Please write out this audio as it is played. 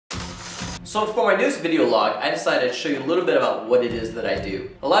So for my newest video log, I decided to show you a little bit about what it is that I do.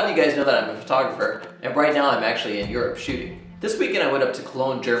 A lot of you guys know that I'm a photographer, and right now I'm actually in Europe shooting. This weekend I went up to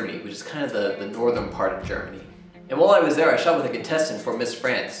Cologne, Germany, which is kind of the northern part of Germany. And while I was there, I shot with a contestant for Miss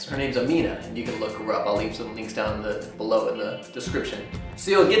France. Her name's Amina, and you can look her up. I'll leave some links down below in the description.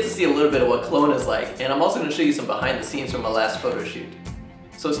 So you'll get to see a little bit of what Cologne is like, and I'm also going to show you some behind the scenes from my last photo shoot.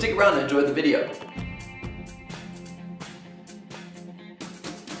 So stick around and enjoy the video.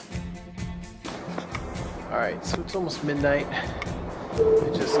 Alright, so it's almost midnight. I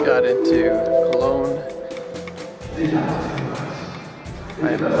just got into Cologne.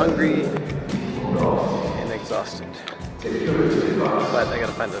 I am hungry and exhausted. But I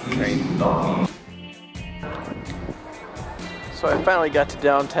gotta find the train. So I finally got to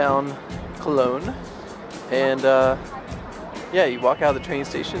downtown Cologne. And yeah, you walk out of the train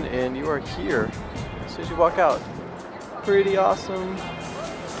station and you are here as soon as you walk out. Pretty awesome.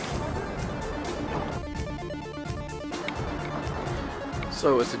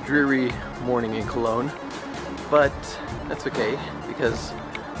 So it's a dreary morning in Cologne, but that's okay because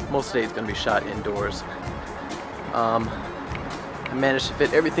most of the day is going to be shot indoors. I managed to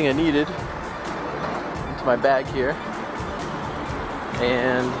fit everything I needed into my bag here,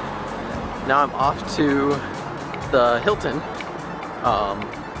 and now I'm off to the Hilton,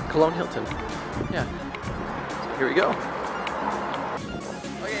 Cologne Hilton. Yeah, so here we go.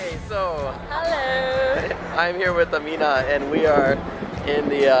 Okay, so hello. I'm here with Amina, and we are in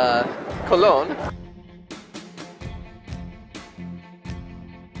the Cologne.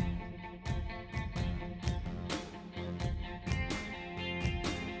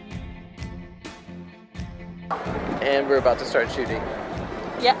 And we're about to start shooting.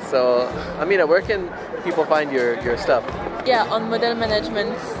 Yeah. So, Amina, where can people find your stuff? Yeah, on Model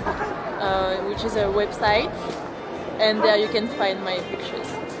Management, which is a website, and there you can find my pictures.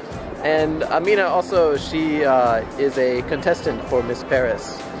 And Amina also, she is a contestant for Miss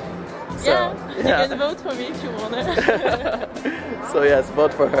Paris. So, yeah, you can vote for me if you want it. So yes,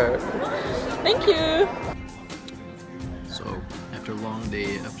 vote for her. Thank you. So after a long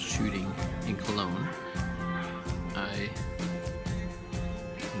day of shooting in Cologne, I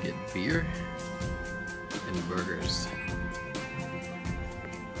get beer and burgers.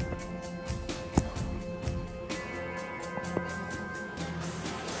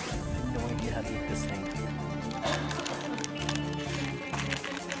 No idea how to eat this thing.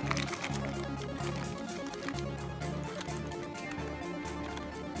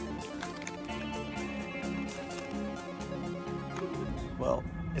 Well,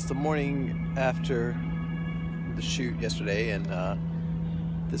 it's the morning after the shoot yesterday, and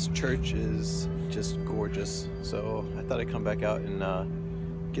this church is just gorgeous. So I thought I'd come back out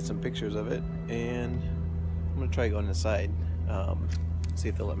and get some pictures of it, and I'm gonna try going inside, see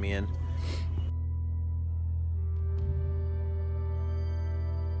if they'll let me in.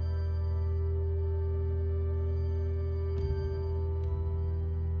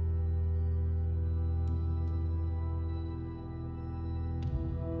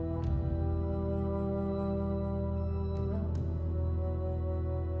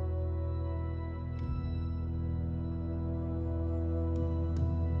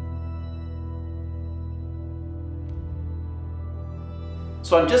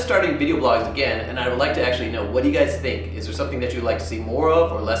 So I'm just starting video blogs again, and I would like to actually know, what do you guys think? Is there something that you'd like to see more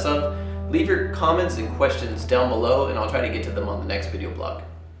of or less of? Leave your comments and questions down below, and I'll try to get to them on the next video blog.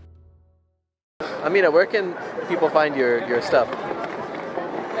 Amina, where can people find your stuff?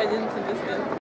 I didn't understand.